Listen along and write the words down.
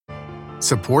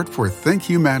Support for Think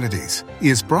Humanities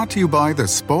is brought to you by the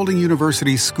Spalding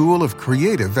University School of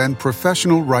Creative and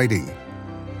Professional Writing.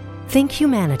 Think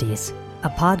Humanities,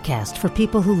 a podcast for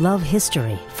people who love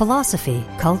history, philosophy,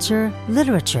 culture,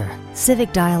 literature,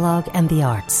 civic dialogue, and the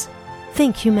arts.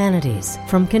 Think Humanities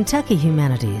from Kentucky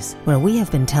Humanities, where we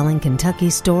have been telling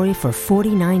Kentucky's story for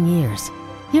 49 years.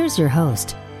 Here's your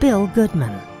host, Bill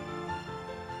Goodman.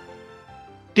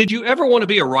 Did you ever want to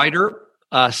be a writer,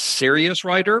 a serious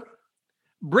writer?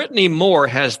 Brittany Moore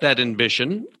has that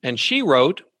ambition, and she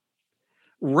wrote,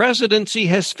 "Residency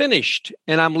has finished,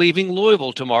 and I'm leaving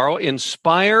Louisville tomorrow,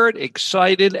 inspired,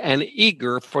 excited, and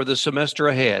eager for the semester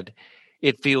ahead.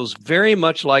 It feels very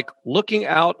much like looking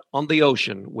out on the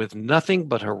ocean with nothing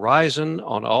but horizon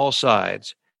on all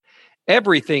sides.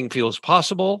 Everything feels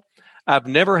possible. I've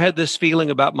never had this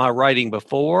feeling about my writing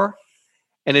before,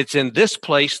 and it's in this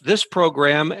place, this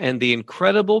program, and the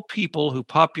incredible people who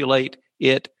populate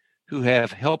it who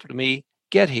have helped me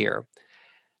get here."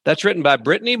 That's written by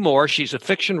Brittany Moore. She's a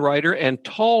fiction writer and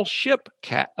tall ship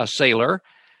sailor,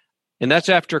 and that's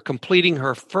after completing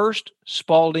her first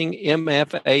Spalding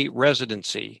MFA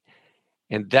residency.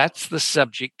 And that's the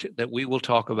subject that we will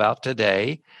talk about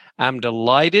today. I'm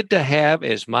delighted to have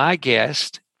as my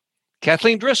guest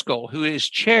Kathleen Driscoll, who is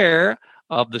chair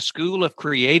of the School of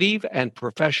Creative and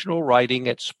Professional Writing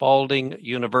at Spalding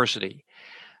University.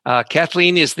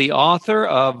 Kathleen is the author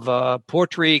of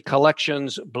Poetry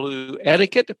Collection's Blue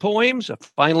Etiquette poems, a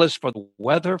finalist for the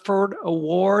Weatherford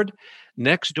Award,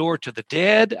 Next Door to the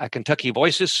Dead, a Kentucky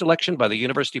Voices selection by the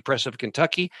University Press of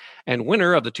Kentucky, and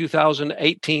winner of the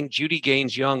 2018 Judy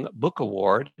Gaines Young Book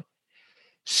Award.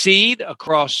 Seed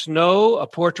Across Snow, a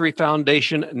Poetry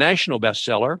Foundation national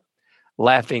bestseller,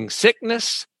 Laughing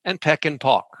Sickness, and Peck and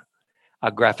Pock, a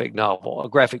graphic novel, a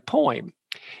graphic poem.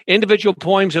 Individual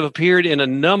poems have appeared in a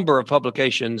number of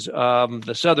publications,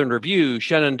 the Southern Review,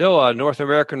 Shenandoah, North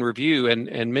American Review,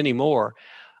 and many more.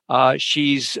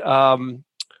 She's the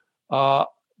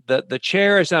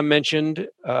chair, as I mentioned.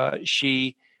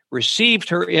 She received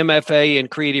her MFA in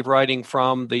creative writing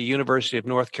from the University of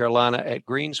North Carolina at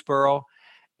Greensboro,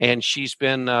 and she's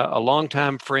been a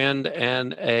longtime friend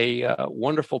and a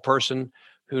wonderful person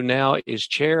who now is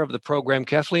chair of the program.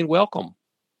 Kathleen, welcome.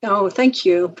 Oh, thank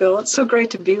you, Bill. It's so great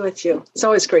to be with you. It's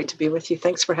always great to be with you.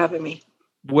 Thanks for having me.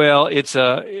 Well, it's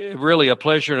really a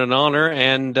pleasure and an honor.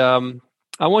 And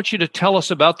I want you to tell us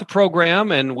about the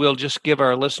program, and we'll just give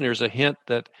our listeners a hint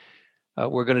that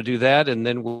we're going to do that. And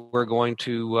then we're going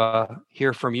to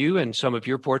hear from you and some of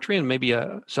your poetry and maybe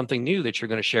something new that you're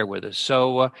going to share with us.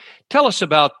 So tell us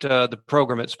about the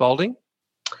program at Spalding.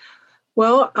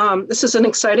 Well, this is an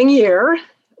exciting year.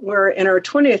 We're in our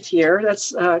 20th year.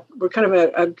 We're kind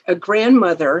of a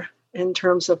grandmother in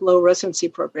terms of low residency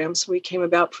programs. We came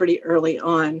about pretty early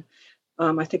on.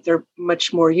 I think they're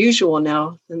much more usual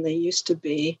now than they used to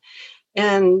be.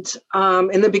 And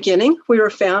in the beginning, we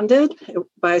were founded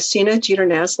by Sina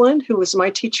Jeter-Naslund, who was my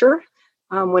teacher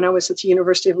when I was at the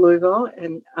University of Louisville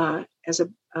and as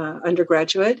an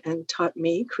undergraduate, and taught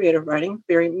me creative writing,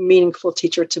 very meaningful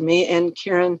teacher to me, and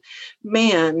Karen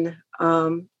Mann.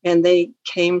 And they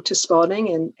came to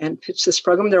Spalding and pitched this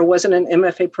program. There wasn't an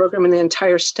MFA program in the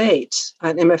entire state,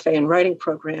 an MFA in writing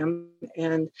program.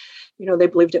 And, they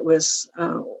believed it was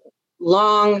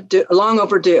long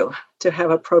overdue to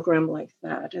have a program like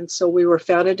that. And so we were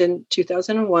founded in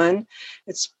 2001.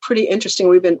 It's pretty interesting.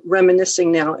 We've been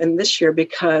reminiscing now in this year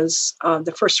because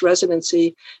the first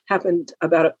residency happened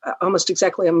about almost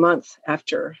exactly a month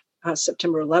after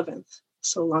September 11th.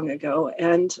 So long ago,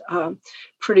 and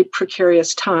pretty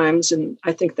precarious times. And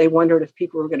I think they wondered if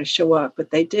people were going to show up, but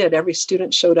they did. Every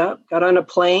student showed up, got on a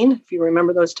plane, if you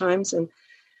remember those times. And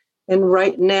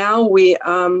right now we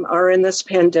are in this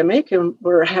pandemic, and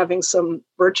we're having some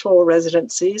virtual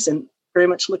residencies, and very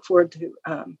much look forward to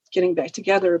getting back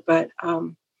together. But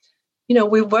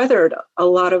we weathered a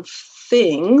lot of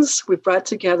things. We brought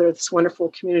together this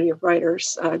wonderful community of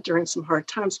writers during some hard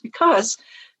times because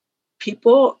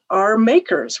people are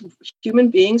makers. Human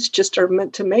beings just are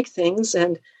meant to make things.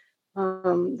 And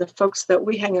the folks that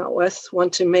we hang out with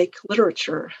want to make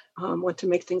literature, want to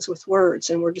make things with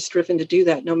words. And we're just driven to do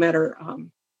that no matter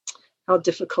how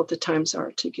difficult the times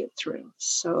are to get through.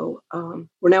 So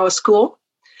we're now a school.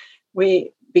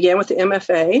 We began with the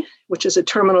MFA, which is a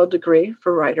terminal degree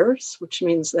for writers, which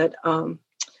means that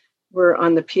we're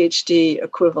on the PhD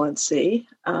equivalency.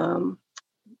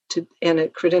 And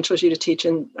it credentials you to teach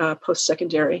in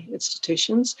post-secondary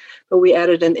institutions. But we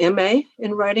added an MA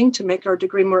in writing to make our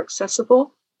degree more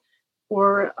accessible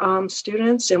for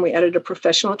students. And we added a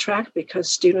professional track because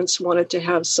students wanted to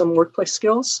have some workplace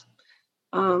skills.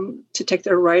 to take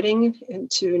their writing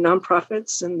into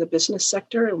nonprofits and the business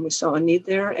sector, and we saw a need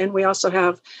there. And we also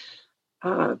have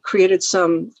created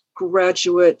some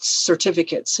graduate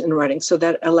certificates in writing, so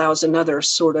that allows another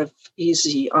sort of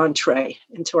easy entree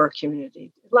into our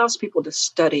community. It allows people to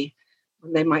study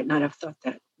when they might not have thought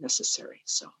that necessary.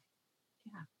 So,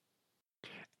 yeah.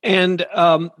 And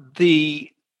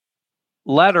the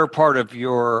latter part of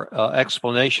your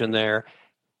explanation there,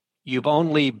 you've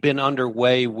only been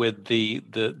underway with the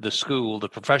school, the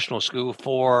professional school,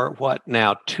 for what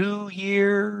now? 2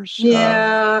 years?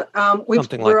 Yeah,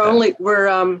 something like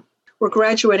that. We're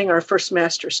graduating our first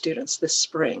master students this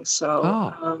spring.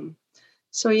 So,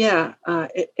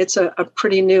 it's a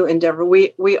pretty new endeavor.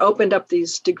 We opened up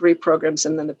these degree programs,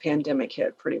 and then the pandemic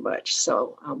hit pretty much.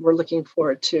 So we're looking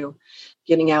forward to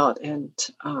getting out and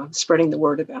spreading the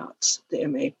word about the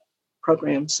MA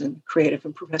programs and creative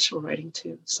and professional writing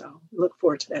too. So look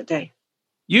forward to that day.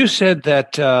 You said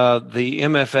that the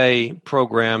MFA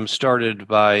program started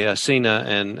by Sina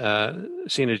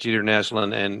Jeter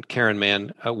Naslund and Karen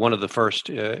Mann, one of the first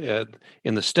in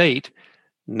the state.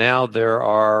 Now there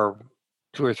are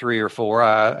 2 or 3 or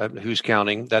 4, who's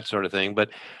counting, that sort of thing.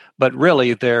 But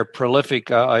really, they're prolific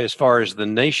as far as the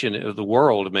nation, the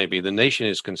world, maybe the nation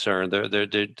is concerned.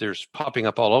 They're popping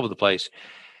up all over the place.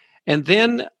 And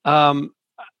then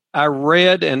I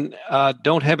read, and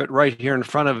don't have it right here in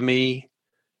front of me,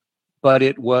 but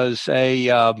it was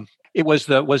was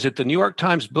it the New York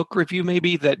Times Book Review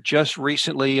maybe that just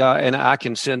recently, and I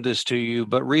can send this to you,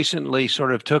 but recently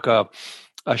sort of took a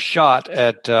shot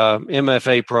at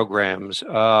MFA programs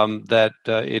that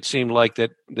it seemed like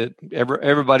that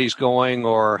everybody's going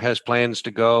or has plans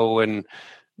to go, and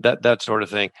that sort of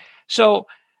thing. So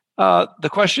the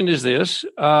question is this.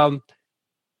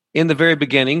 In the very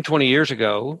beginning, 20 years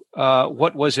ago,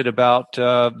 what was it about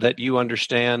that you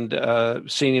understand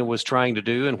Sina was trying to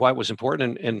do, and why it was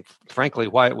important, and frankly,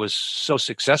 why it was so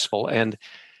successful and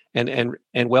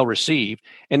well received?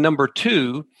 And number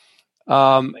 2,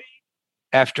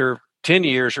 after 10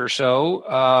 years or so,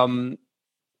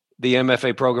 the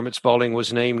MFA program at Spalding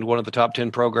was named one of the top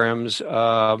 10 programs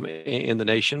in the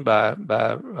nation by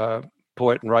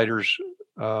Poet and Writers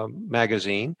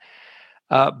magazine.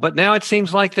 But now it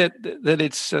seems like that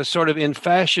it's sort of in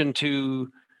fashion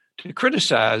to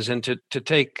criticize and to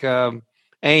take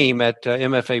aim at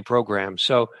MFA programs.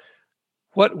 So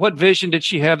what vision did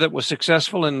she have that was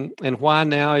successful, and why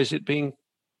now is it being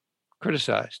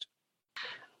criticized?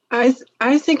 I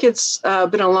think it's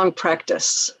been a long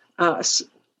practice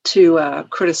to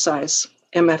criticize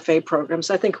MFA programs.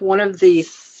 I think one of the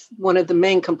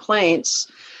main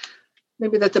complaints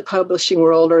maybe that the publishing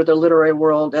world or the literary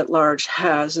world at large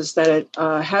has is that it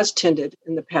has tended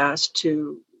in the past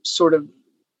to sort of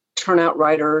turn out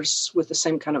writers with the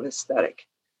same kind of aesthetic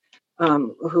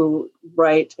who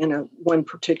write in one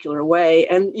particular way.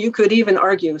 And you could even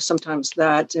argue sometimes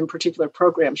that in particular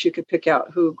programs, you could pick out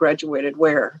who graduated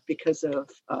where because of,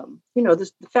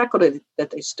 the faculty that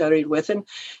they studied with.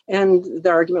 And the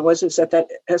argument was that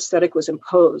aesthetic was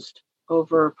imposed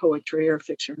over poetry or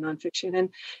fiction or nonfiction.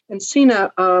 And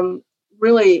Sina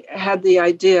really had the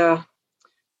idea.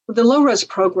 The low-res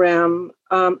program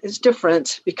is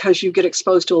different because you get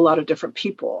exposed to a lot of different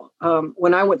people.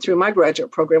 When I went through my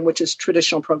graduate program, which is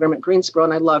traditional program at Greensboro,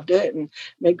 and I loved it and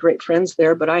made great friends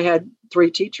there, but I had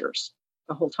 3 teachers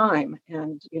the whole time.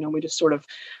 And, we just sort of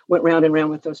went round and round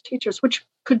with those teachers, which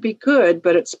could be good.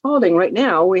 But at Spalding right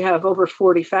now, we have over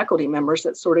 40 faculty members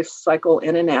that sort of cycle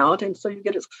in and out. And so you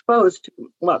get exposed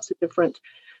to lots of different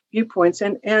viewpoints.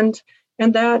 And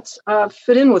that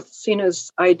fit in with Sina's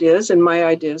ideas and my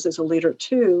ideas as a leader,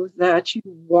 too, that you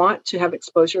want to have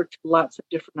exposure to lots of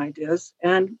different ideas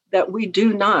and that we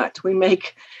do not. We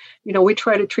make, we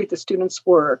try to treat the students'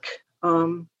 work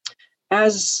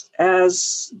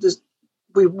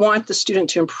we want the student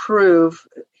to improve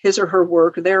his or her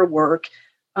work, their work,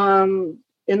 in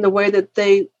the way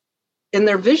that in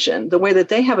their vision, the way that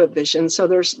they have a vision. So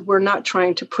we're not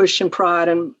trying to push and prod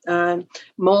and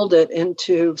mold it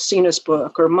into Sina's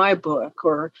book or my book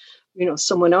or,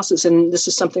 someone else's. And this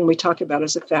is something we talk about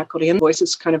as a faculty, and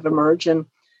voices kind of emerge. And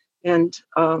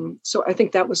so I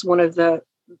think that was one of the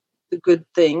good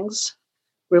things,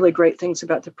 really great things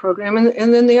about the program.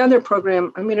 And then the other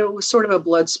program, it was sort of a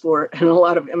blood sport, and a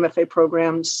lot of MFA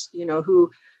programs,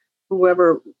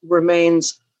 whoever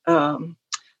remains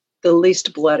the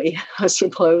least bloody, I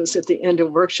suppose, at the end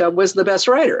of workshop was the best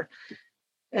writer.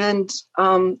 And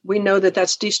we know that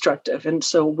that's destructive. And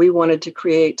so we wanted to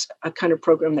create a kind of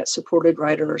program that supported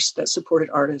writers, that supported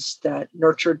artists, that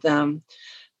nurtured them.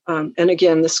 And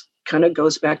again, this kind of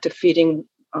goes back to feeding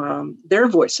their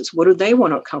voices. What do they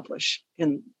want to accomplish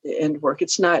in work?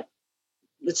 It's not,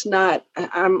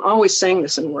 I'm always saying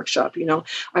this in workshop,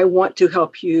 I want to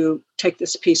help you take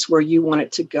this piece where you want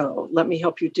it to go. Let me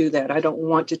help you do that. I don't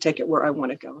want to take it where I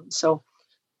want to go. And so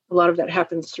a lot of that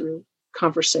happens through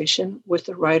conversation with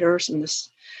the writers. And this,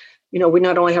 we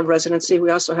not only have residency,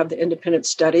 we also have the independent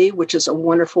study, which is a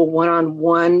wonderful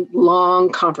one-on-one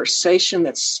long conversation.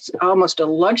 That's almost a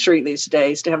luxury these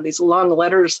days, to have these long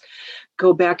letters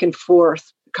go back and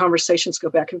forth. Conversations go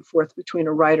back and forth between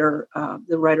a writer,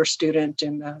 the writer student,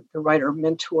 and the writer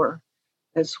mentor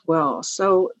as well.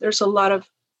 So there's a lot of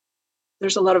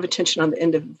attention on the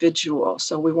individual.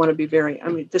 So we want to be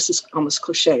this is almost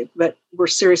cliche, but we're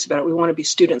serious about it. We want to be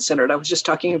student centered. I was just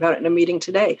talking about it in a meeting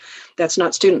today. That's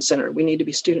not student centered. We need to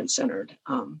be student centered.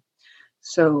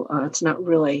 So it's not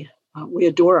really. We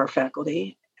adore our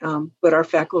faculty, but our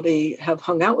faculty have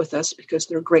hung out with us because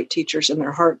they're great teachers in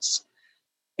their hearts.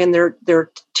 And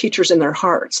they're teachers in their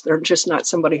hearts. They're just not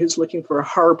somebody who's looking for a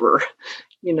harbor,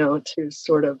 to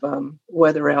sort of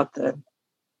weather out the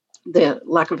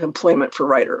lack of employment for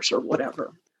writers or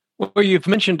whatever. Well, you've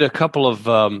mentioned a couple of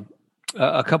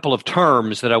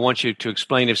terms that I want you to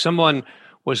explain. If someone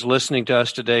was listening to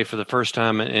us today for the first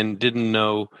time and didn't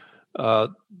know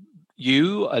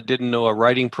didn't know a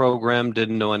writing program,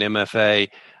 didn't know an MFA,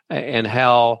 and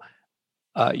how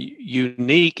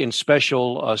unique and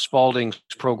special Spalding's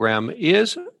program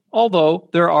is, although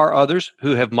there are others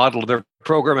who have modeled their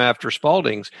program after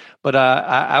Spalding's. But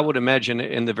I would imagine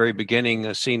in the very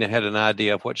beginning, Sina had an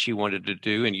idea of what she wanted to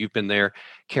do, and you've been there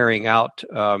carrying out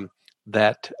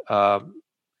that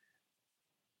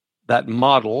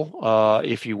model,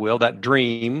 if you will, that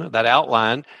dream, that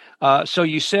outline. So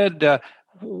you said,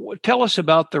 tell us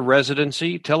about the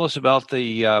residency. Tell us about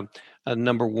the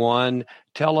number one.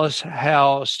 Tell us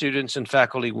how students and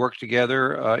faculty work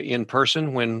together in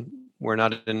person when we're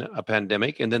not in a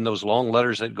pandemic, and then those long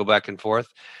letters that go back and forth.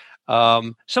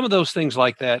 Some of those things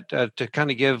like that to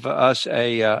kind of give us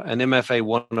an MFA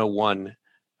 101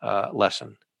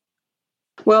 lesson.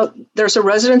 Well, there's a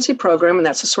residency program, and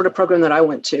that's the sort of program that I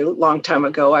went to a long time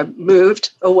ago. I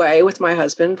moved away with my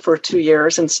husband for 2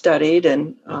 years and studied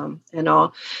and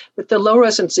all. But the low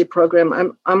residency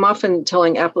program, I'm often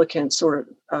telling applicants or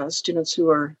students who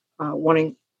are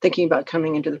thinking about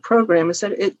coming into the program, is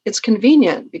that it's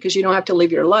convenient because you don't have to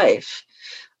leave your life.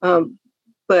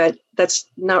 But that's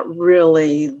not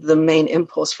really the main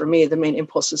impulse for me. The main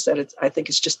impulse is that I think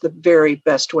it's just the very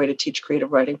best way to teach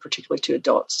creative writing, particularly to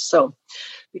adults. So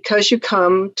because you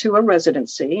come to a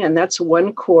residency, and that's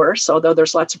one course, although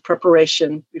there's lots of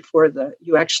preparation before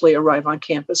you actually arrive on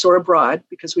campus or abroad,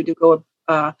 because we do go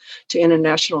to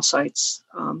international sites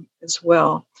as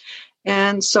well.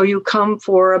 And so you come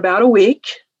for about a week,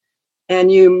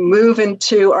 and you move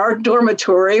into our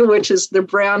dormitory, which is the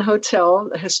Brown Hotel,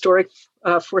 a historic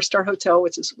 4-star hotel,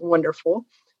 which is wonderful.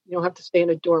 You don't have to stay in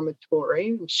a dormitory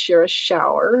and share a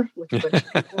shower with a bunch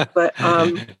of people,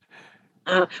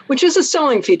 but which is a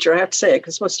selling feature, I have to say,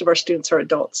 because most of our students are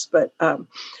adults. But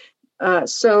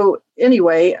so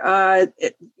anyway,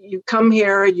 you come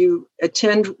here, you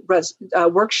attend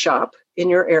workshop in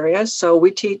your area. So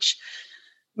we teach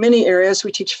many areas.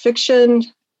 We teach fiction,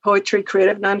 poetry,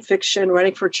 creative nonfiction,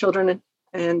 writing for children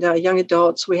and young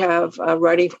adults. We have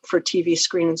writing for TV,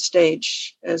 screen, and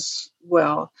stage as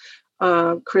well.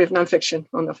 Creative nonfiction. I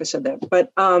don't know if I said that,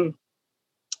 but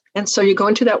and so you go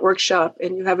into that workshop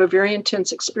and you have a very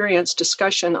intense experience,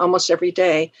 discussion almost every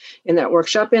day in that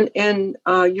workshop, and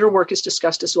your work is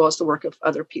discussed as well as the work of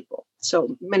other people.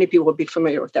 So many people will be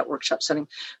familiar with that workshop setting.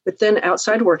 But then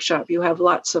outside workshop, you have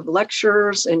lots of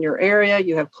lectures in your area.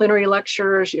 You have plenary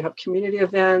lectures. You have community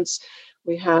events.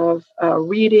 We have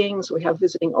readings. We have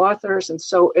visiting authors. And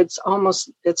so it's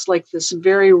like this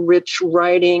very rich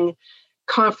writing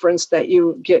conference that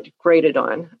you get graded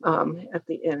on at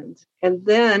the end. And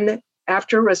then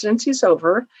after residency is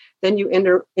over, then you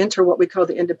enter what we call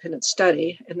the independent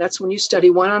study. And that's when you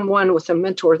study one-on-one with a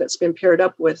mentor that's been paired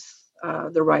up with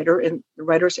the writer in the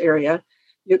writer's area.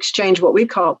 You exchange what we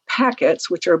call packets,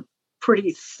 which are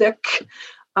pretty thick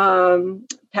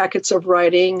packets of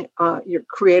writing, your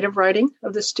creative writing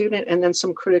of the student, and then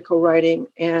some critical writing.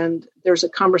 And there's a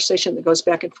conversation that goes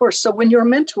back and forth. So when your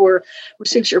mentor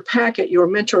receives your packet, your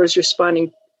mentor is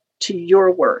responding to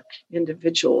your work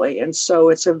individually. And so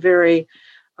it's a very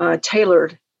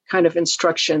tailored kind of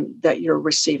instruction that you're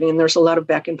receiving. And there's a lot of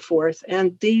back and forth.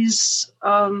 And these,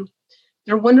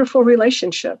 they're wonderful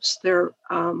relationships. They're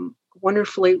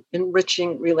wonderfully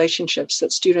enriching relationships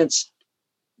that students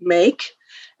make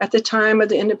at the time of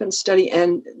the independent study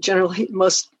and generally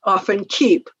most often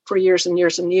keep for years and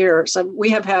years and years. We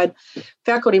have had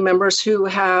faculty members who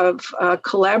have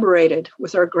collaborated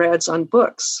with our grads on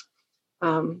books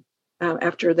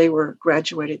after they were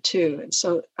graduated too. And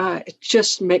so it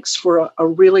just makes for a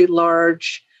really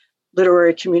large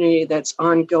literary community that's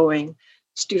ongoing.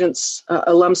 Students,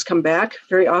 alums come back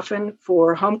very often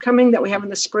for homecoming that we have in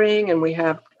the spring, and we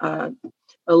have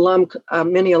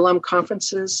many alum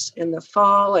conferences in the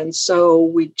fall. And so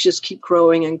we just keep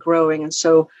growing and growing. And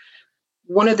so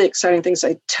one of the exciting things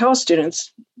I tell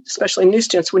students, especially new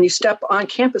students, when you step on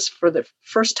campus for the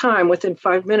first time, within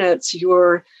 5 minutes,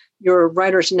 your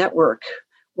writers network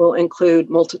will include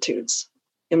multitudes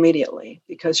immediately,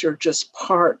 because you're just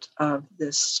part of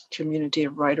this community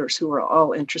of writers who are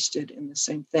all interested in the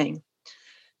same thing.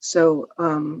 So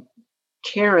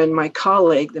Karen, my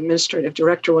colleague, the administrative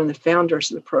director, one of the founders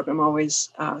of the program, always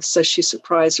says she's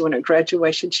surprised when at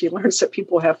graduation she learns that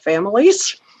people have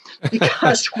families,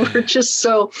 because we're just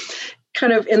so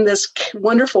kind of in this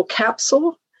wonderful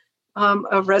capsule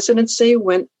of residency,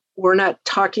 when we're not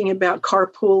talking about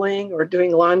carpooling or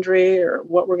doing laundry or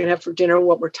what we're going to have for dinner.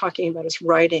 What we're talking about is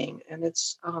writing, and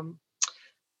it's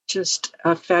just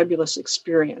a fabulous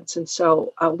experience. And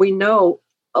so we know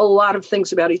a lot of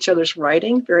things about each other's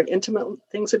writing, very intimate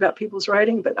things about people's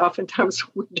writing, but oftentimes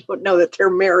we don't know that they're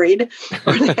married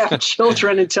or they have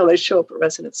children until they show up at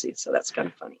residency. So that's kind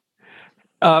of funny.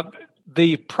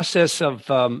 The process of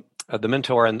the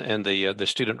mentor and the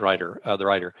student writer, the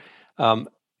writer,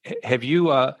 have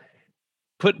you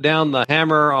put down the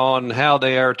hammer on how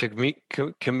they are to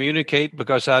communicate?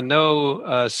 Because I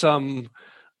know some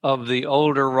of the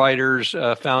older writers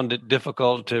found it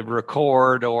difficult to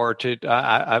record or to,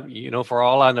 for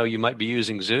all I know, you might be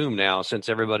using Zoom now since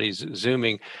everybody's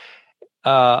Zooming.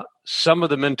 Some of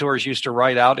the mentors used to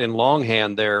write out in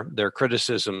longhand their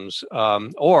criticisms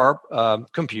or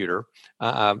computer,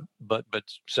 but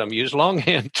some use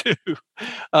longhand too.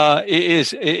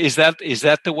 Is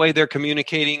that the way they're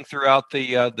communicating throughout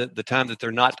the time that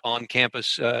they're not on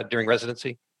campus during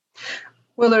residency?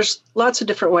 Well, there's lots of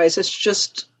different ways. It's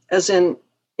just, as in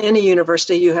any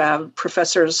university, you have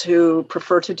professors who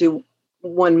prefer to do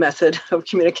one method of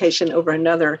communication over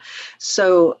another.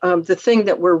 So the thing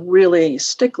that we're really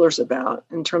sticklers about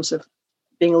in terms of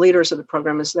being leaders of the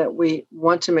program is that we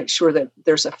want to make sure that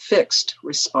there's a fixed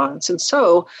response. And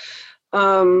so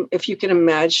if you can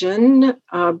imagine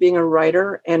being a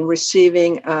writer and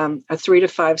receiving a 3 to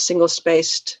 5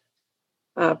 single-spaced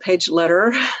page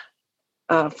letter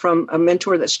from a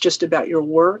mentor that's just about your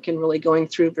work and really going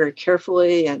through very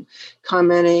carefully and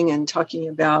commenting and talking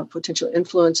about potential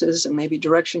influences and maybe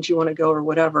directions you want to go or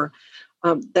whatever.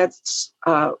 That's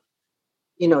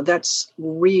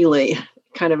really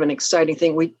kind of an exciting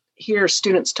thing. We hear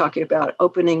students talking about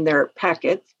opening their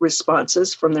packet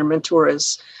responses from their mentor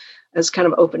as kind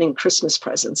of opening Christmas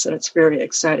presents, and it's very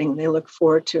exciting. They look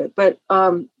forward to it. But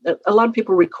a lot of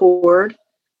people record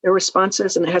their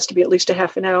responses, and it has to be at least a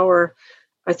half an hour.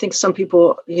 I think some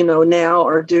people, now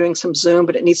are doing some Zoom,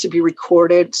 but it needs to be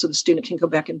recorded so the student can go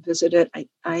back and visit it.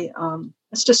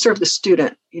 It's to serve the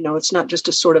student. It's not just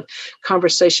a sort of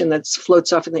conversation that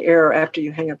floats off in the air after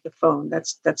you hang up the phone.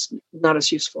 That's not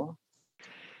as useful.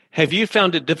 Have you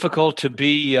found it difficult to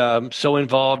be so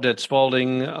involved at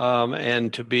Spalding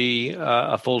and to be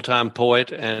a full-time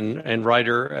poet and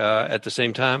writer at the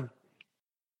same time?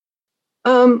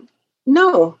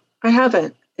 No, I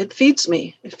haven't. It feeds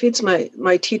me. It feeds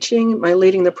my teaching, my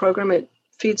leading the program. It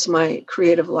feeds my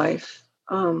creative life.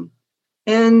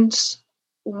 And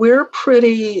we're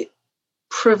pretty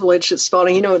privileged at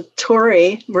Spalding.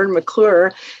 Tori Murden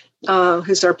McClure,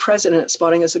 who's our president at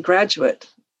Spalding, is a graduate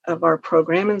of our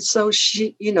program. And so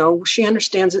she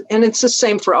understands it. And it's the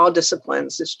same for all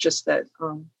disciplines. It's just that,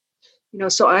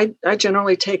 so I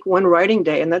generally take one writing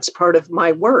day, and that's part of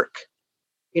my work.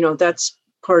 That's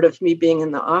part of me being in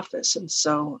the office. And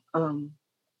so,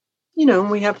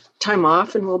 we have time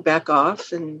off and we'll back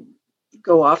off and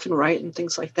go off and write and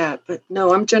things like that. But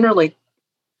no, I'm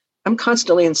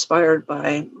constantly inspired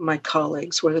by my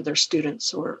colleagues, whether they're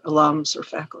students or alums or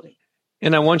faculty.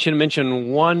 And I want you to mention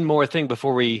one more thing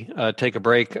before we take a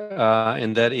break,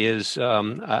 and that is,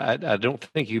 I don't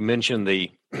think you mentioned the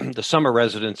summer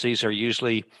residencies are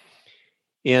usually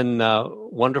in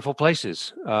wonderful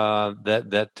places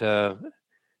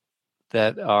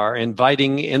that are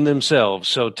inviting in themselves.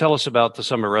 So tell us about the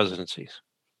summer residencies.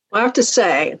 Well, I have to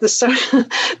say, the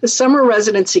summer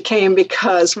residency came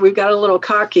because we got a little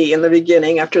cocky in the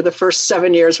beginning. After the first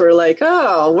 7 years, we're like,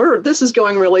 this is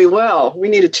going really well. We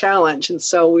need a challenge. And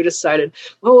so we decided,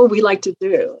 what would we like to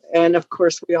do? And of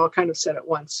course, we all kind of said at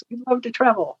once, we'd love to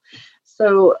travel.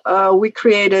 So we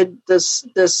created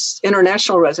this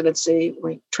international residency.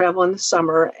 We travel in the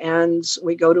summer and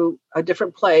we go to a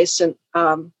different place and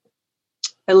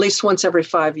at least once every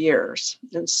 5 years.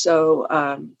 And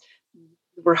so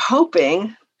we're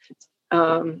hoping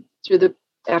through the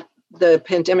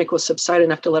pandemic will subside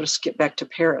enough to let us get back to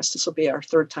Paris. This will be our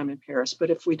third time in Paris.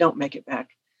 But if we don't make it back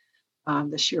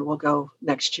this year, we'll go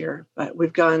next year. But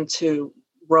we've gone to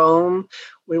Rome.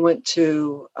 We've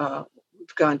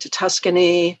gone to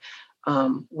Tuscany.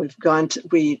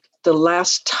 The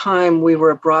last time we were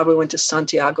abroad, we went to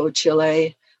Santiago,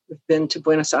 Chile. We've been to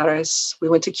Buenos Aires. We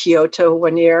went to Kyoto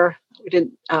one year.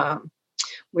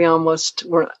 We almost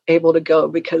weren't able to go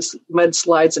because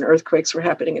mudslides and earthquakes were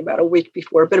happening about a week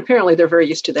before. But apparently they're very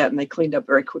used to that and they cleaned up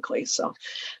very quickly. So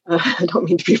I don't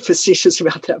mean to be facetious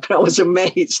about that, but I was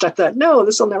amazed. I thought, no,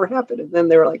 this will never happen. And then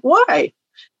they were like, why?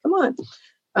 Come on.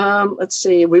 Let's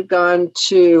see. We've gone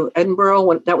to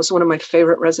Edinburgh. That was one of my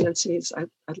favorite residencies. I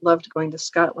loved going to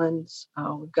Scotland.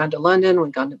 We've gone to London.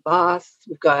 We've gone to Bath.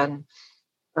 We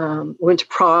went to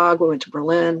Prague. We went to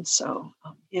Berlin. So,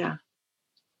 yeah.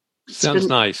 Sounds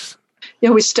nice.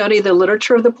 Yeah, we study the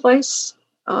literature of the place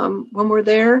when we're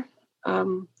there.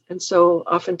 And so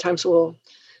oftentimes we'll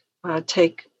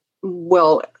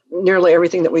nearly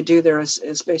everything that we do there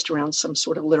is based around some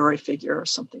sort of literary figure or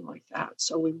something like that.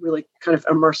 So we really kind of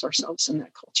immerse ourselves in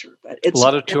that culture. But it's a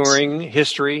lot of touring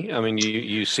history. I mean,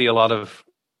 you see a lot of...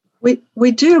 We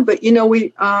do, but,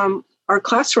 our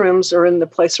classrooms are in the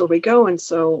place where we go. And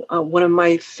so one of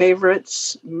my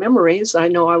favorite memories I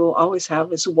know I will always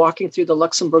have is walking through the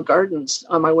Luxembourg Gardens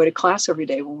on my way to class every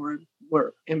day when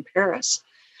we're in Paris.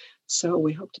 So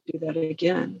we hope to do that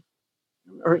again.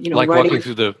 Or, like walking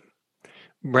through the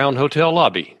Brown Hotel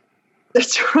lobby.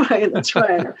 That's right. That's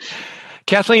right.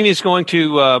 Kathleen is going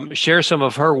to share some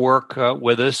of her work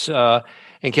with us.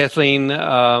 And Kathleen,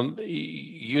 I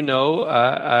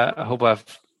hope I've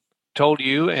told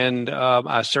you, and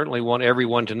I certainly want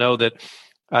everyone to know that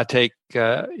I take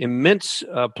immense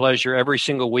pleasure every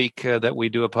single week that we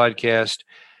do a podcast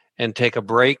and take a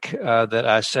break that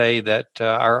I say that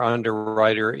our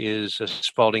underwriter is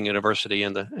Spalding University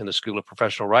in the School of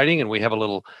Professional Writing, and we have a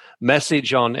little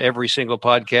message on every single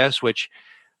podcast, which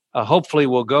hopefully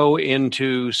will go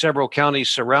into several counties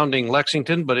surrounding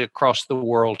Lexington, but across the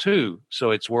world too.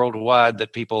 So it's worldwide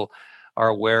that people are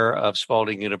aware of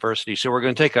Spalding University. So we're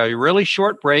going to take a really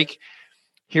short break,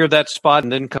 hear that spot,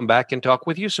 and then come back and talk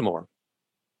with you some more.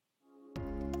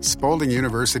 Spalding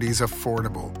University's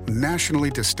affordable, nationally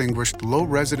distinguished low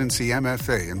residency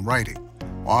MFA in writing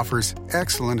offers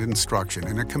excellent instruction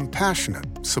in a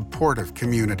compassionate, supportive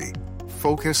community.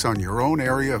 Focus on your own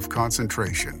area of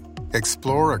concentration.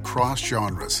 Explore across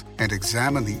genres and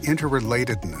examine the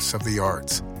interrelatedness of the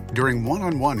arts. During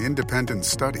one-on-one independent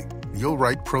study, you'll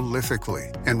write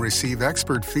prolifically and receive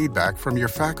expert feedback from your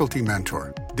faculty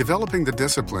mentor, developing the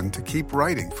discipline to keep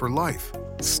writing for life.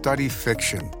 Study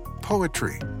fiction,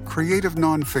 poetry, creative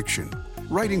nonfiction,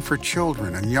 writing for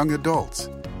children and young adults,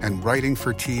 and writing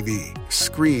for TV,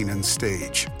 screen, and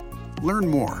stage. Learn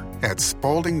more at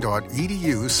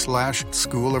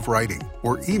spalding.edu/School of Writing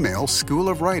or email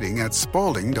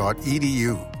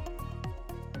schoolofwriting@spalding.edu.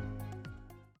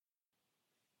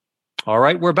 All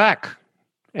right, we're back.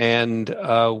 And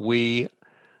we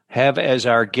have as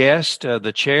our guest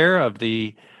the chair of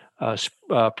the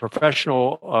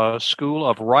Professional School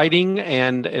of Writing.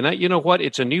 And you know what?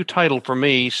 It's a new title for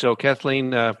me. So,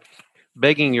 Kathleen,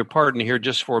 begging your pardon here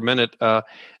just for a minute.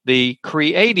 The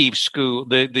Creative School,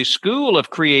 the School of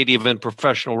Creative and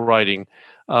Professional Writing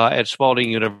at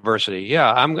Spalding University.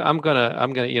 Yeah, I'm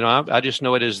gonna. I just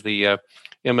know it as the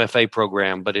MFA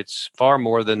program, but it's far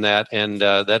more than that. And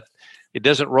that. It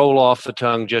doesn't roll off the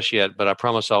tongue just yet, but I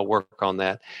promise I'll work on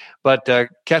that. But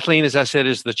Kathleen, as I said,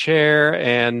 is the chair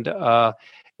and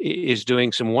is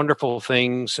doing some wonderful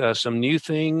things, some new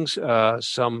things,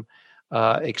 some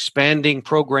expanding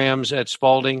programs at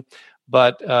Spalding.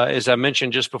 But as I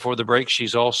mentioned just before the break,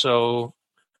 she's also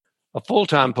a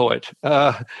full-time poet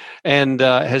and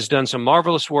has done some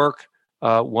marvelous work,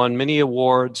 won many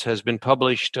awards, has been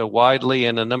published widely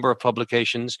in a number of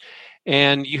publications.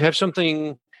 And you have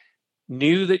something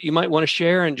new that you might want to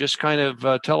share and just kind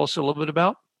of tell us a little bit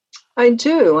about? I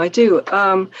do.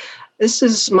 This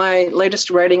is my latest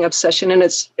writing obsession, and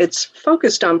it's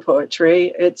focused on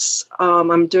poetry.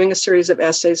 I'm doing a series of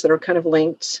essays that are kind of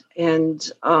linked, and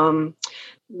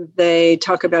they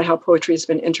talk about how poetry has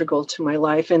been integral to my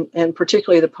life, and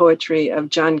particularly the poetry of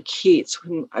John Keats,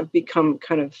 whom I've become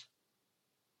kind of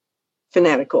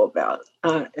fanatical about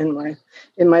in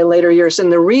my later years.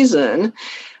 And the reason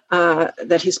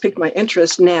that he's piqued my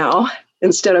interest now,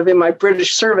 instead of in my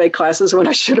British survey classes when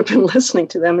I should have been listening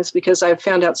to them, is because I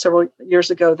found out several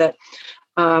years ago that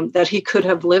he could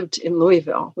have lived in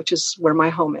Louisville, which is where my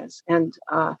home is. And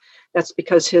that's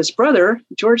because his brother,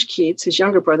 George Keats, his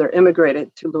younger brother,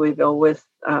 immigrated to Louisville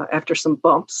after some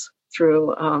bumps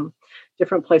through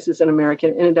different places in America,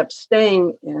 and ended up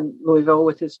staying in Louisville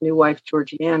with his new wife,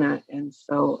 Georgiana. And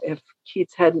so if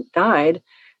Keats hadn't died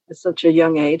at such a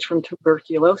young age from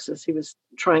tuberculosis, he was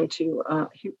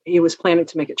planning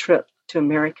to make a trip to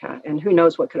America, and who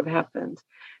knows what could have happened.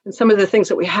 And some of the things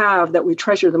that we have that we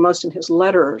treasure the most in his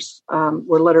letters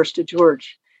were letters to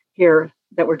George here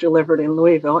that were delivered in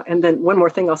Louisville. And then one more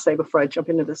thing I'll say before I jump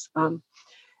into this.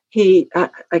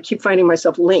 I keep finding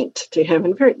myself linked to him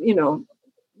in very,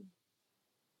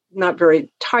 not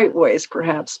very tight ways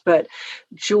perhaps, but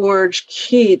George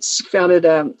Keats founded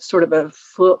a sort of a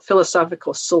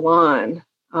philosophical salon.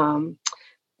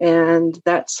 And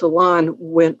that salon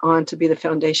went on to be the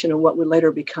foundation of what would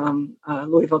later become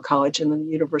Louisville College and the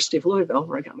University of Louisville,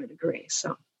 where I got my degree.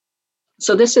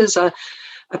 So this is a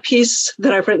piece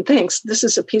that I've written. Thanks. This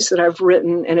is a piece that I've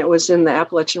written, and it was in the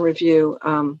Appalachian Review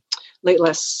late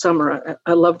last summer.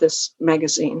 I love this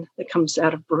magazine that comes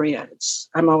out of Berea.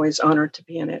 I'm always honored to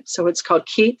be in it. So it's called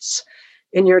Keats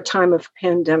in Your Time of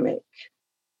Pandemic.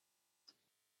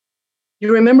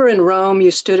 You remember in Rome,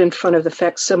 you stood in front of the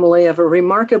facsimile of a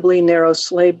remarkably narrow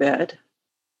sleigh bed,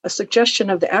 a suggestion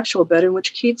of the actual bed in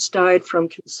which Keats died from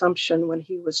consumption when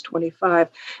he was 25.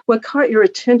 What caught your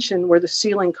attention were the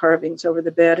ceiling carvings over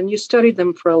the bed, and you studied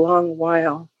them for a long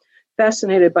while,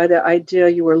 fascinated by the idea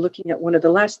you were looking at one of the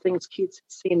last things Keats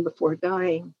had seen before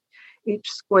dying.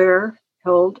 Each square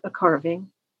held a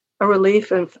carving, a relief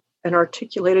of an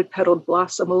articulated petaled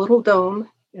blossom, a little dome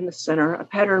in the center, a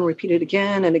pattern repeated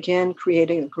again and again,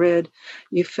 creating a grid.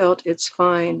 You felt its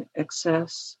fine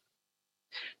excess.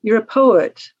 You're a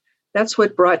poet. That's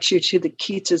what brought you to the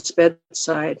Keats's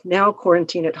bedside. Now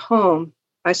quarantine at home,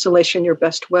 isolation your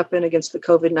best weapon against the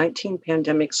COVID-19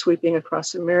 pandemic sweeping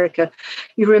across America.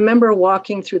 You remember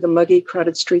walking through the muggy,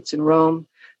 crowded streets in Rome,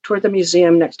 toward the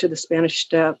museum next to the Spanish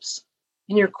Steps.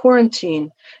 In your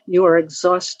quarantine, you are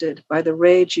exhausted by the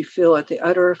rage you feel at the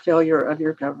utter failure of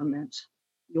your government.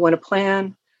 You want a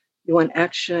plan, you want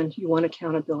action, you want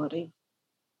accountability.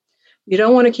 You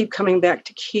don't want to keep coming back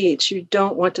to Keats. You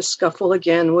don't want to scuffle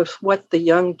again with what the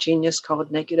young genius called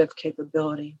negative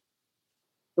capability.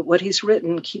 But what he's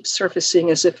written keeps surfacing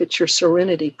as if it's your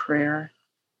serenity prayer.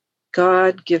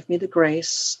 God, give me the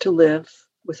grace to live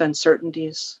with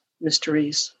uncertainties,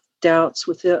 mysteries, doubts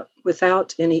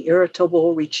without any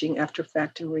irritable reaching after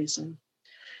fact and reason.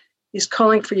 He's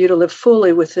calling for you to live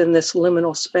fully within this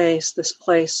liminal space, this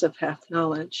place of half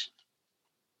knowledge.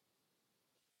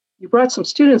 You brought some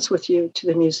students with you to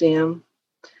the museum.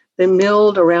 They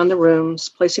milled around the rooms,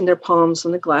 placing their palms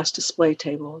on the glass display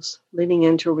tables, leaning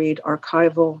in to read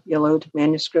archival, yellowed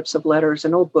manuscripts of letters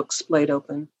and old books splayed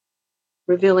open,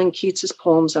 revealing Keats's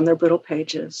poems on their brittle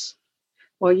pages.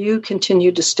 While you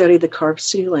continued to study the carved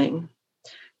ceiling,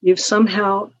 you've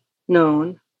somehow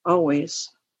known, always,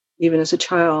 even as a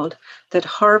child, that the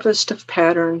harvest of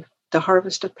pattern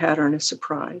is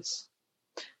surprise,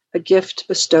 a gift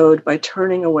bestowed by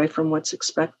turning away from what's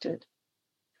expected.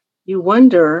 You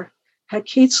wonder, had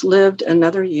Keats lived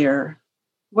another year,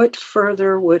 what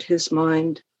further would his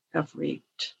mind have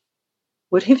reaped?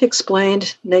 Would he have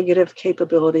explained negative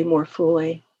capability more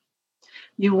fully?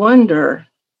 You wonder,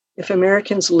 if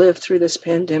Americans live through this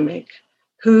pandemic,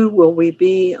 who will we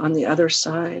be on the other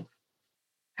side?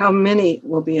 How many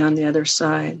will be on the other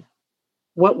side?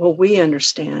 What will we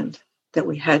understand that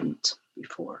we hadn't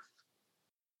before?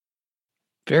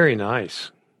 Very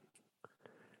nice.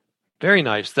 Very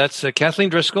nice. That's Kathleen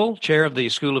Driscoll, chair of the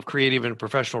School of Creative and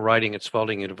Professional Writing at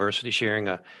Spalding University, sharing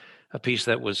a piece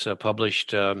that was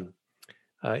published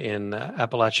in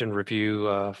Appalachian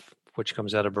Review, which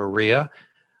comes out of Berea.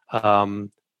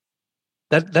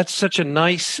 That's such a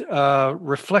nice,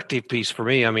 reflective piece for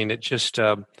me. I mean, it just,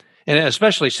 and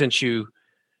especially since you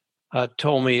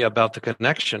told me about the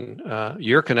connection,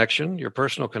 your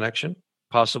personal connection,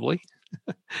 possibly,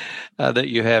 that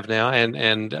you have now.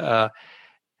 And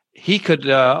he could,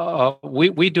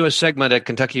 we do a segment at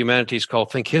Kentucky Humanities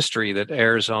called Think History that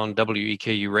airs on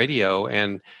WEKU radio.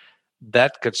 And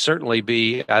that could certainly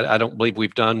be, I don't believe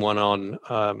we've done one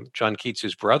on John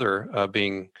Keats's brother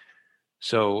being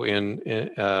so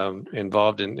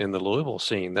involved in the Louisville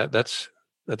scene. That's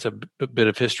bit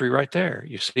of history right there.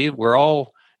 You see, we're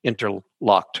all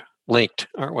linked,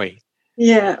 aren't we?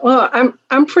 Yeah. Well,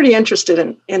 I'm pretty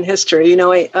interested in history. You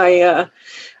know, I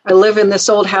live in this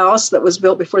old house that was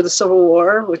built before the Civil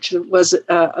War, which was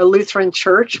a Lutheran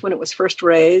church when it was first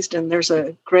raised. And there's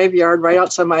a graveyard right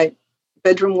outside my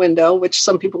bedroom window, which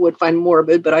some people would find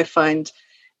morbid, but I find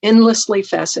endlessly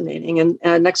fascinating.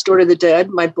 And Next Door to the Dead,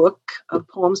 my book of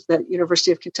poems that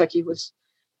University of Kentucky was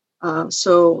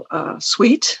so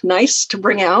sweet, nice to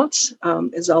bring out,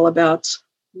 is all about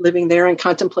living there and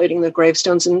contemplating the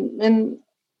gravestones. And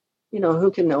you know,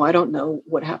 who can know? I don't know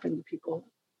what happened to people,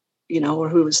 you know, or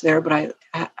who was there, but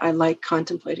I like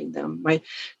contemplating them. My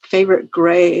favorite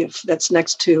grave that's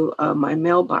next to my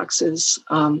mailbox is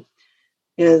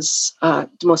the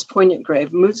most poignant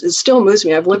grave. It still moves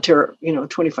me. I've lived here,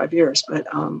 25 years, but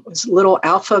it was little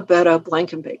Alpha Beta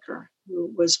Blankenbaker,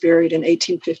 who was buried in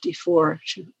 1854.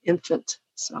 She was an infant.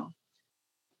 So,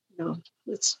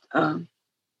 it's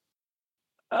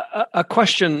a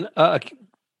question,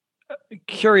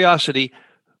 curiosity.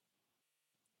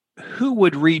 Who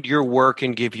would read your work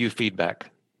and give you feedback?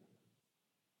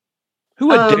 Who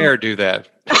would dare do that?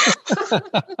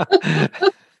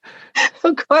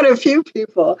 Quite a few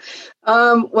people.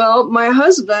 Well, my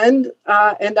husband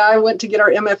and I went to get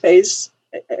our MFAs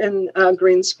in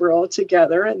Greensboro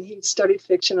together, and he studied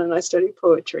fiction and I studied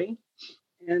poetry.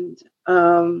 And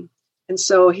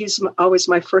so he's always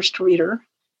my first reader,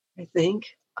 I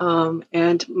think.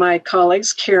 And my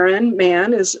colleagues, Karen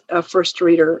Mann is a first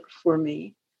reader for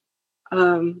me.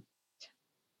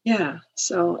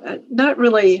 So not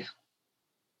really,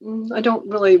 I don't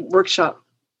really workshop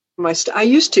I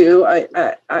used to.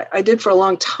 I did for a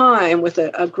long time with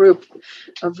a group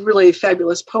of really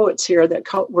fabulous poets here that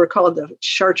were called the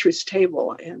Chartreuse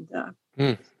Table. And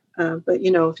but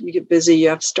if you get busy, you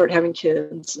have to start having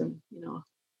kids, and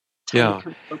time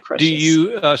becomes so precious. Do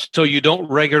you? So you don't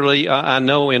regularly? I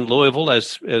know in Louisville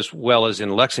as well as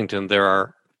in Lexington, there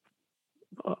are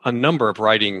a number of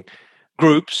writing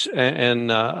groups and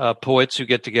poets who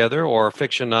get together, or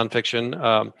fiction,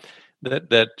 nonfiction,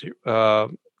 that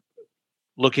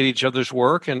look at each other's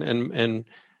work and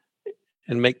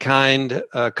make kind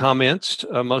comments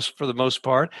for the most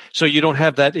part. So you don't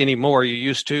have that anymore. You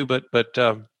used to, but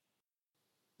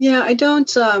yeah, I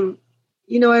don't.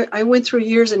 I went through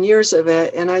years and years of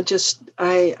it, and I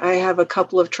have a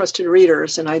couple of trusted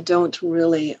readers, and I don't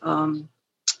really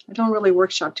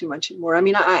workshop too much anymore. I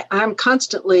mean, I'm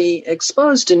constantly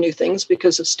exposed to new things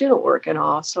because of student work and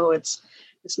all. So it's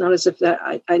not as if that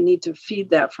I need to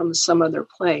feed that from some other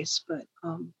place, but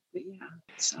yeah.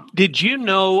 So, did you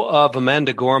know of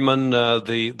Amanda Gorman,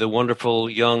 the wonderful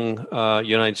young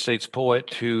United States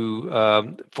poet who,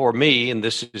 for me, and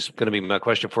this is going to be my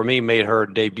question, for me, made her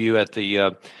debut at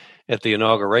the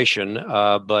inauguration,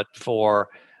 but for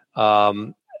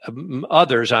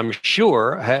others, I'm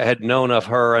sure, had known of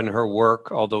her and her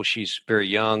work, although she's very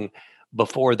young.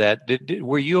 Before that,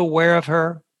 were you aware of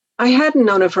her? I hadn't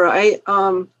known of her.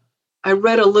 I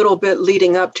read a little bit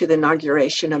leading up to the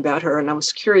inauguration about her, and I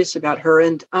was curious about her.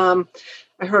 And I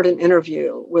heard an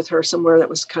interview with her somewhere that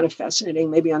was kind of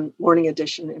fascinating, maybe on Morning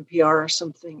Edition, NPR or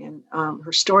something. And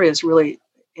her story is really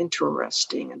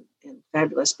interesting and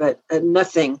fabulous, but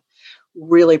nothing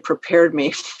really prepared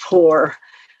me for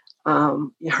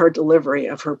her delivery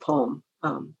of her poem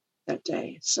that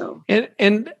day. So,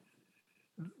 and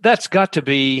that's got to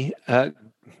be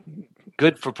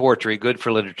good for poetry, good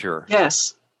for literature.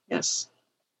 Yes,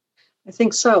 I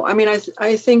think so. I mean,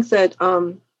 I think that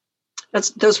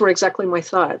those were exactly my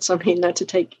thoughts. I mean, not to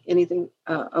take anything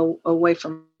away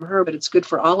from her, but it's good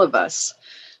for all of us,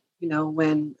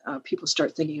 when people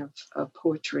start thinking of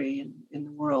poetry in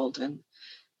the world.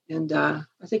 And I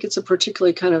think it's a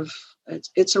particularly kind of,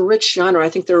 it's a rich genre. I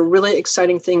think there are really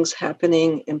exciting things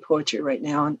happening in poetry right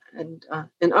now, and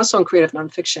also in creative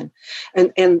nonfiction.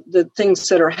 And the things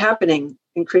that are happening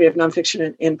in creative nonfiction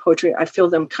and in poetry, I feel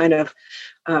them kind of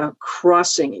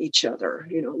crossing each other,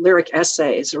 lyric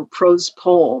essays or prose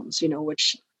poems,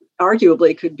 which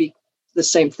arguably could be the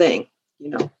same thing,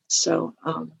 So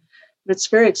it's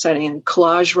very exciting, and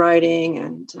collage writing,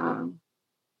 and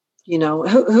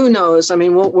who knows? I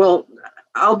mean,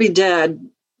 I'll be dead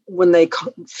when they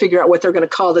figure out what they're going to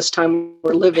call this time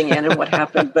we're living in and what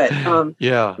happened. But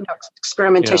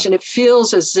experimentation, It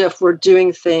feels as if we're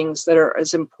doing things that are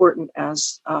as important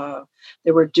as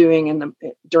they were doing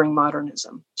during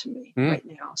modernism to me right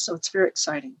now. So it's very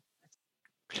exciting.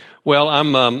 Well,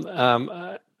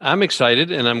 I'm excited,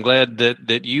 and I'm glad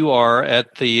that you are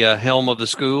at the helm of the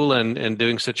school and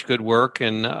doing such good work.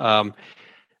 And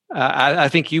I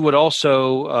think you would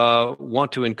also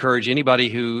want to encourage anybody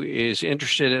who is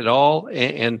interested at all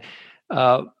and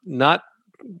not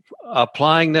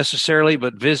applying necessarily,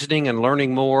 but visiting and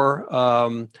learning more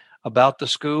about the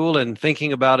school and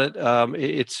thinking about it.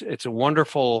 It's a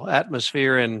wonderful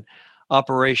atmosphere and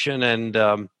operation,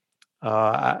 and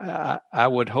I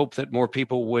would hope that more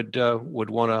people would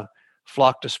want to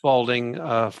flock to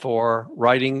Spalding for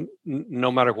writing,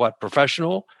 no matter what,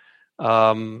 professional,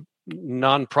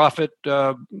 nonprofit,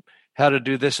 how to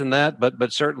do this and that,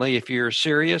 but certainly if you're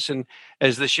serious, and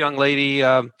as this young lady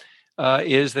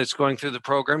that's going through the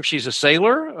program, she's a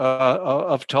sailor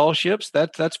of tall ships.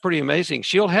 That's pretty amazing.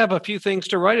 She'll have a few things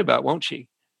to write about, won't she?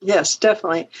 Yes,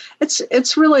 definitely.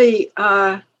 It's really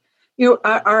our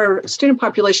student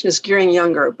population is gearing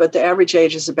younger, but the average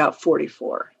age is about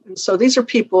 44. And so these are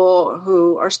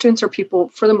people our students are people,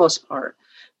 for the most part,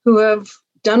 who have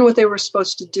done what they were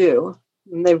supposed to do.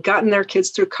 And they've gotten their kids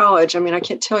through college. I mean, I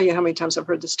can't tell you how many times I've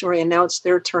heard the story, and now it's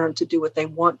their turn to do what they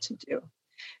want to do.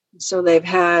 And so they've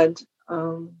had,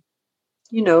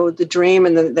 the dream,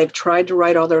 and they've tried to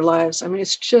write all their lives. I mean,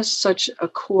 it's just such a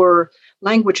core,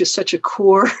 language is such a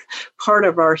core part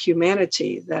of our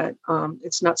humanity that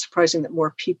it's not surprising that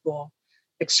more people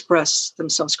express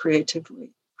themselves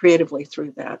creatively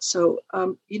through that. So,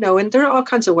 and there are all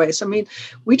kinds of ways. I mean,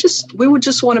 we would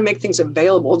just want to make things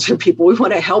available to people. We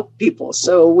want to help people.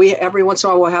 So every once in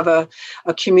a while, we'll have a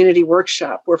community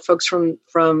workshop where folks from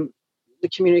the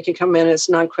community can come in as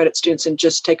non-credit students and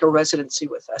just take a residency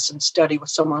with us and study with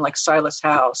someone like Silas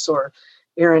House or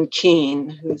Erin Keene,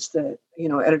 who's the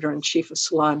editor-in-chief of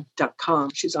Salon.com.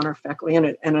 She's on our faculty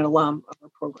and an alum of our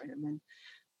program.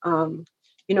 And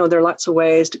there are lots of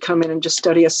ways to come in and just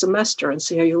study a semester and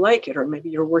see how you like it, or maybe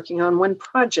you're working on one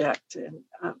project.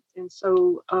 And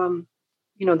so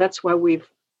that's why we've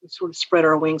sort of spread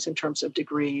our wings in terms of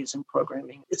degrees and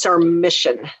programming. It's our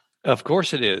mission. Of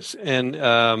course it is. And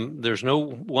there's no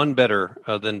one better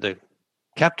than to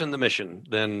captain the mission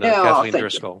than Kathleen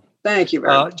Driscoll. Thank you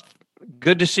very much.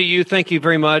 Good to see you. Thank you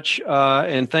very much.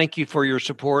 And thank you for your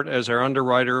support as our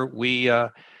underwriter. We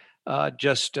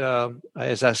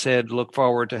as I said, look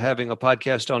forward to having a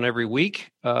podcast on every week.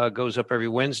 Goes up every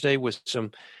Wednesday with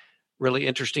some really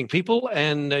interesting people.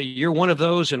 And you're one of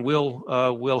those, and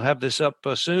we'll have this up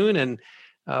soon. And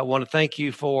I want to thank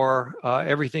you for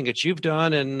everything that you've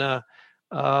done, and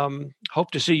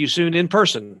hope to see you soon in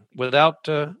person without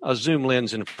a Zoom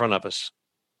lens in front of us.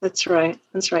 That's right.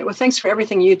 Well, thanks for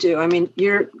everything you do. I mean,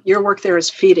 your work there is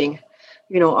feeding,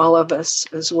 all of us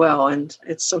as well. And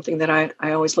it's something that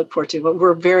I always look forward to. But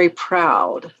we're very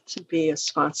proud to be a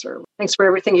sponsor. Thanks for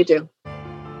everything you do.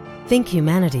 Think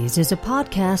Humanities is a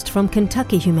podcast from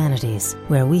Kentucky Humanities,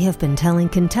 where we have been telling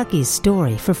Kentucky's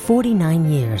story for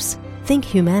 49 years. Think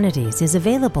Humanities is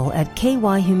available at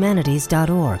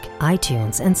kyhumanities.org,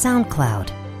 iTunes, and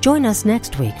SoundCloud. Join us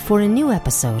next week for a new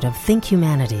episode of Think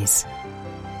Humanities.